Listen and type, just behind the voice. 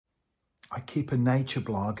I keep a nature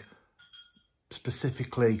blog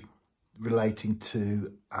specifically relating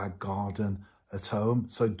to our garden at home.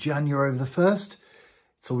 So January the 1st,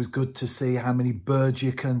 it's always good to see how many birds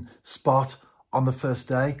you can spot on the first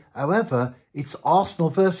day. However, it's Arsenal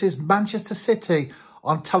versus Manchester City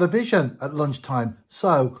on television at lunchtime.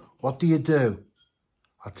 So what do?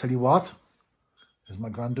 I'll tell you what. There's my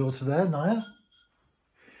granddaughter there, Naya.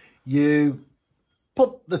 You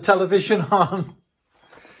put the television on,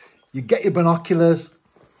 you get your binoculars,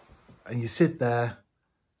 and you sit there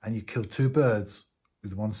and you kill two birds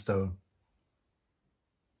with one stone.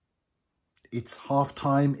 It's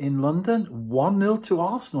half-time in London, 1-0 to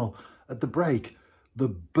Arsenal at the break. The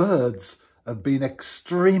birds have been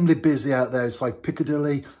extremely busy out there. It's like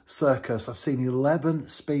Piccadilly Circus. I've seen 11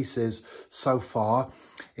 species so far,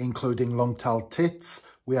 including long-tailed tits.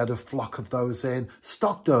 We had a flock of those in.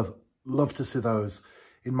 Stock dove, love to see those.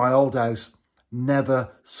 In my old house,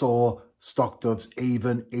 never saw stock doves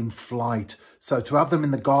even in flight. So to have them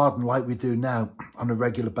in the garden like we do now on a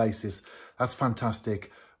regular basis, that's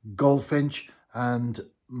fantastic. Goldfinch and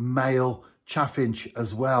male chaffinch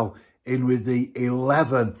as well, in with the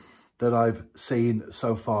 11 that I've seen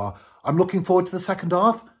so far. I'm looking forward to the second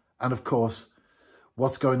half, and of course,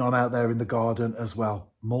 what's going on out there in the garden as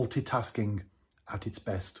well. Multitasking at its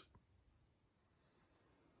best.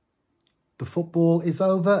 The football is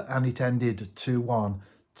over and it ended 2-1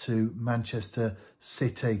 to Manchester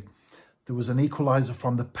City. There was an equaliser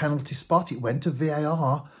from the penalty spot. It went to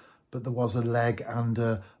VAR, but there was a leg and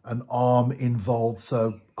an arm involved.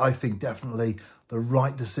 So I think definitely the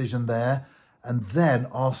right decision there. And then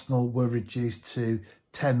Arsenal were reduced to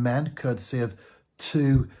 10 men, courtesy of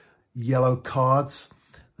 2 yellow cards.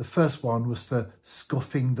 The first one was for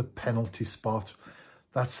scuffing the penalty spot.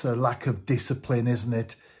 That's a lack of discipline, isn't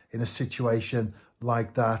it, in a situation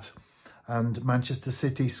like that? And Manchester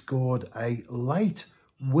City scored a late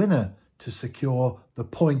winner to secure the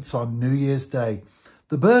points on New Year's Day.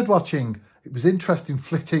 The birdwatching, it was interesting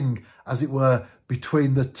flitting, as it were,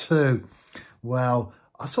 between the two. Well,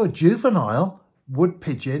 I saw a juvenile wood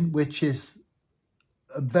pigeon, which is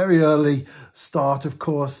a very early start, of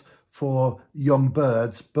course, for young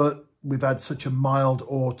birds, but we've had such a mild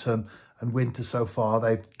autumn and winter so far,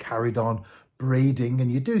 they've carried on breeding,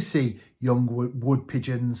 and you do see young wood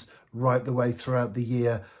pigeons right the way throughout the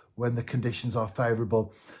year when the conditions are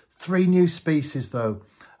favourable. 3 new species though: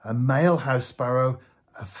 a male house sparrow,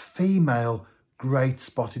 a female great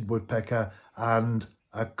spotted woodpecker, and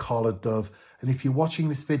a collared dove. And if you're watching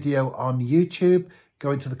this video on YouTube,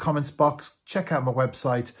 go into the comments box, check out my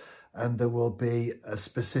website, and there will be a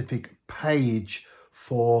specific page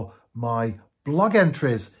for my blog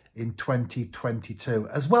entries in 2022,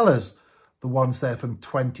 as well as the ones there from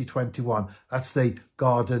 2021. That's the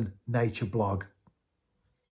Garden Nature blog.